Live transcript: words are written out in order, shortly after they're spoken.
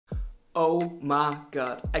Oh my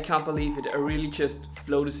god, I can't believe it. I really just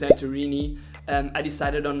flew to Santorini. I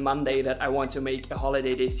decided on Monday that I want to make a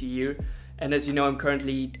holiday this year. And as you know, I'm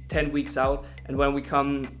currently 10 weeks out, and when we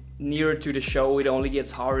come nearer to the show, it only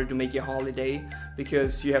gets harder to make a holiday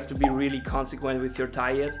because you have to be really consequent with your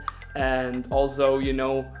diet. And also, you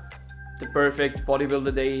know, the perfect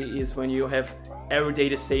bodybuilder day is when you have every day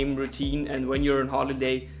the same routine, and when you're on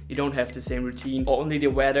holiday you don't have the same routine. Only the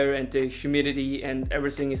weather and the humidity and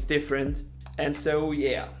everything is different. And so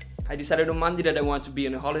yeah, I decided on Monday that I want to be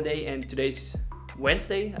on a holiday, and today's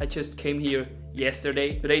Wednesday. I just came here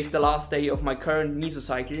yesterday. Today is the last day of my current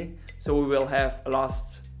mesocycle, so we will have a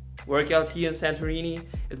last workout here in Santorini.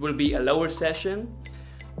 It will be a lower session,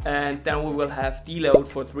 and then we will have deload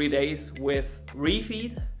for 3 days with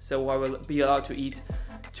refeed. So I will be allowed to eat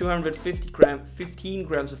 15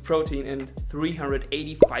 grams of protein and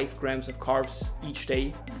 385 grams of carbs each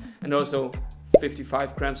day, and also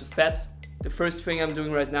 55 grams of fat. The first thing I'm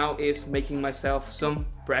doing right now is making myself some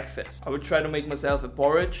breakfast. I will try to make myself a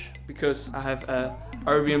porridge because I have a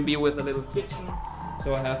Airbnb with a little kitchen.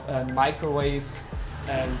 So I have a microwave,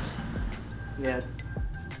 and yeah,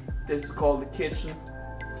 this is called the kitchen.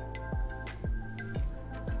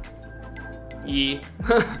 Yeah.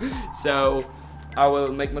 So I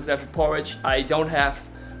will make myself a porridge. I don't have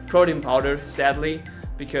protein powder, sadly,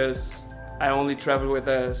 because I only travel with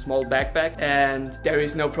a small backpack and there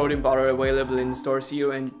is no protein powder available in the stores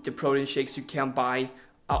here, and the protein shakes you can buy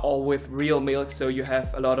are all with real milk, so you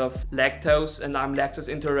have a lot of lactose, and I'm lactose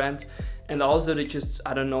intolerant. And also they just,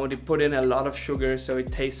 I don't know, they put in a lot of sugar so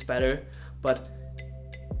it tastes better, but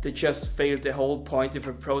they just failed the whole point of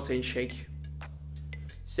a protein shake.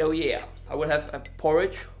 So yeah, I will have a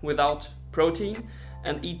porridge without protein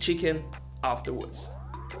and eat chicken afterwards.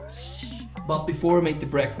 But before I make the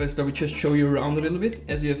breakfast, I will just show you around a little bit.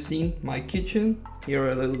 As you have seen, my kitchen. Here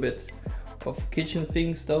are a little bit of kitchen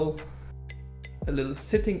things though. A little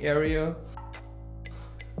sitting area.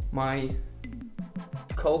 My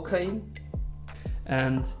cocaine.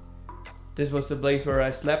 And this was the place where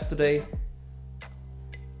I slept today.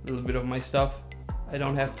 A little bit of my stuff. I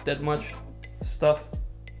don't have that much stuff.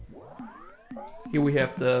 Here we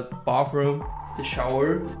have the bathroom, the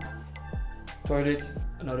shower, toilet,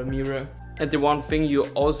 another mirror. And the one thing you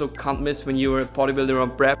also can't miss when you're a bodybuilder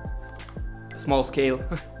on prep, small scale.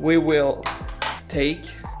 We will take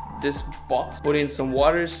this box, put in some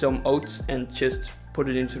water, some oats, and just put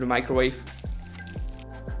it into the microwave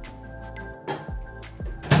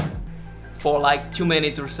for like 2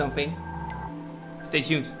 minutes or something. Stay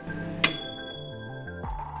tuned.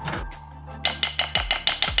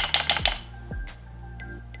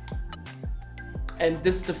 And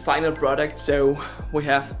this is the final product. So we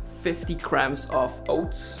have 50 grams of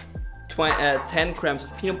oats, 10 grams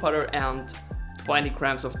of peanut butter and 20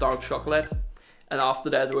 grams of dark chocolate. And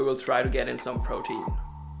after that we will try to get in some protein.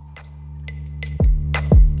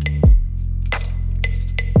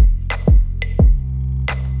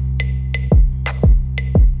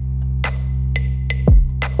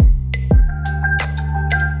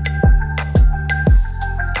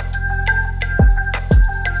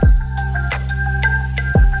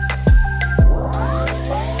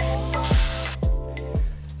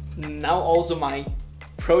 Now also my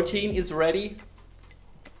protein is ready.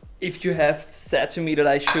 If you have said to me that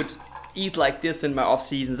I should eat like this in my off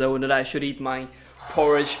season, so that I should eat my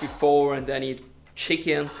porridge before and then eat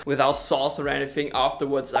chicken without sauce or anything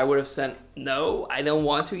afterwards, I would have said no, I don't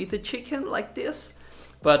want to eat the chicken like this.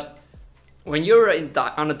 But when you're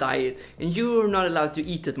on a diet and you're not allowed to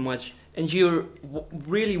eat that much, and you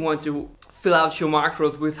really want to fill out your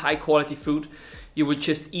macros with high quality food, you would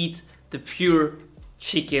just eat the pure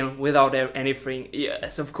chicken without anything.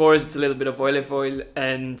 Yes, of course, it's a little bit of olive oil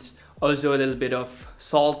and also a little bit of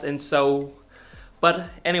salt and so. But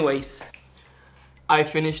anyways, I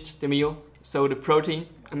finished the meal, so the protein,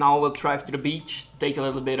 and now we'll drive to the beach, take a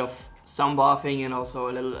little bit of sunbathing and also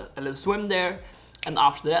a little swim there. And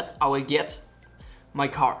after that, I will get my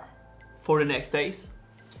car for the next days.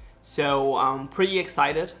 So I'm pretty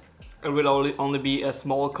excited. It will only be a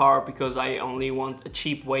small car because I only want a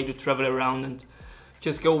cheap way to travel around and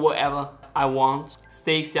just go wherever I want.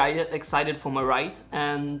 Stay excited for my ride,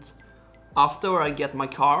 and after I get my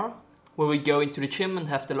car, we will go into the gym and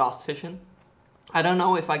have the last session. I don't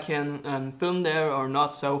know if I can film there or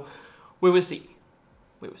not, so we will see.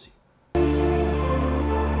 We will see.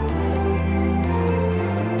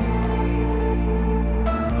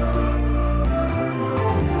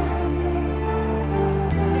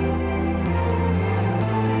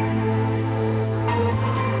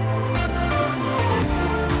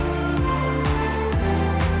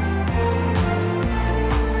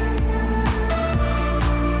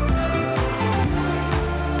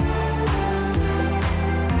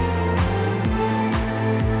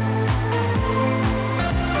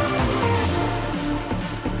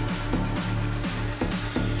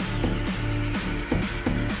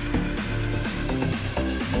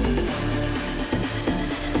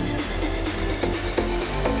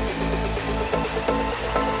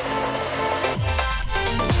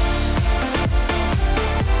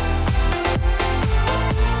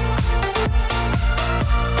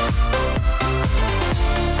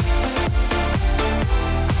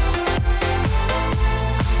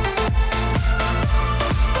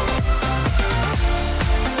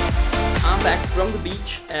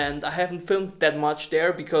 and I haven't filmed that much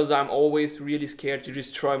there because I'm always really scared to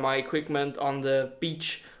destroy my equipment on the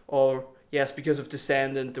beach, or yes, because of the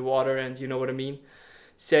sand and the water, and you know what I mean.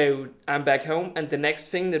 So I'm back home, and the next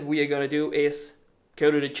thing that we are gonna do is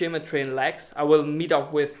go to the gym and train legs. I will meet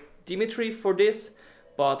up with Dimitri for this,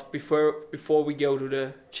 but before we go to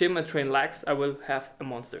the gym and train legs, I will have a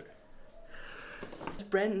monster. Does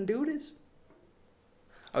Brandon do this?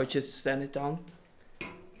 I'll just stand it down.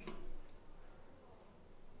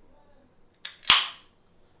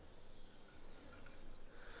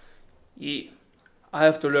 Yeah, I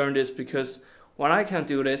have to learn this, because when I can't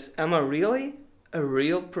do this, am I really a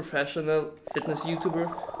real professional fitness YouTuber?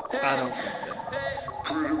 I don't think so.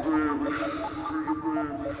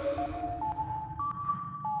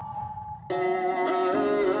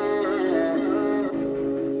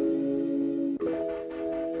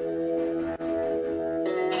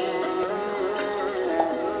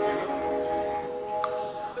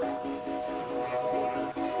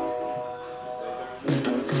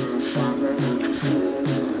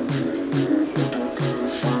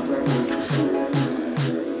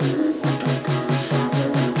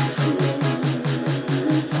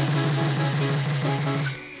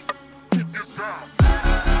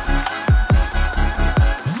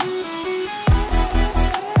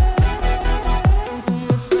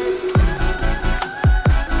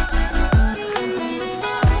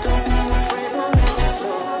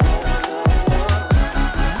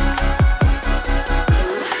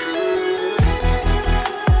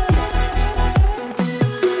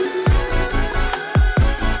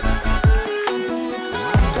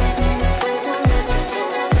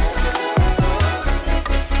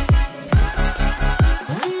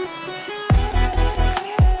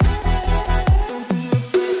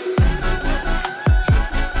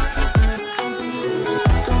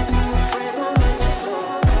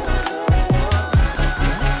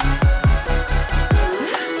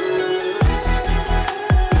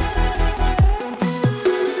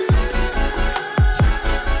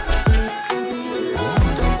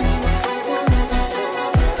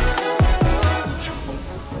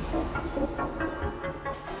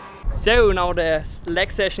 So now the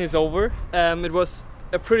leg session is over. It was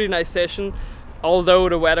a pretty nice session, although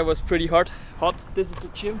the weather was pretty hot. This is the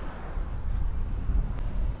gym.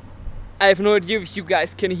 I have no idea if you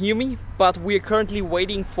guys can hear me, but we are currently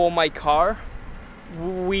waiting for my car.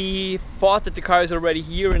 We thought that the car is already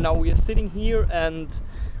here, and now we are sitting here and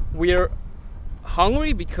we're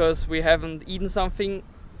hungry because we haven't eaten something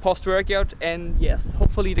post-workout, and yes,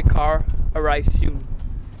 hopefully the car arrives soon.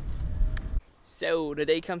 So the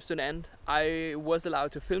day comes to an end. I was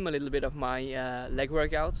allowed to film a little bit of my leg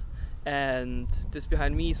workout, and this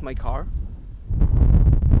behind me is my car.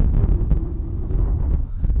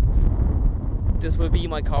 This will be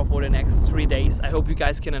my car for the next 3 days. I hope you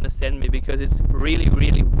guys can understand me because it's really,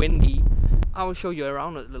 really windy. I will show you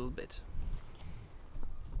around a little bit.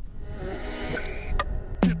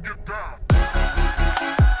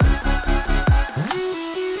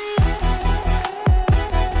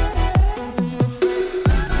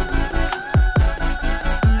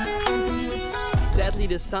 Sadly,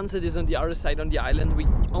 the sunset is on the other side on the island. We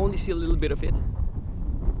only see a little bit of it.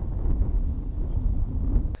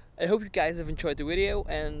 I hope you guys have enjoyed the video,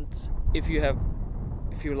 and if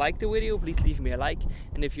you liked the video, please leave me a like,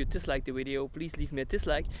 and if you disliked the video, please leave me a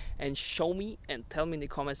dislike and show me and tell me in the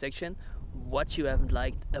comment section what you haven't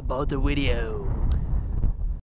liked about the video.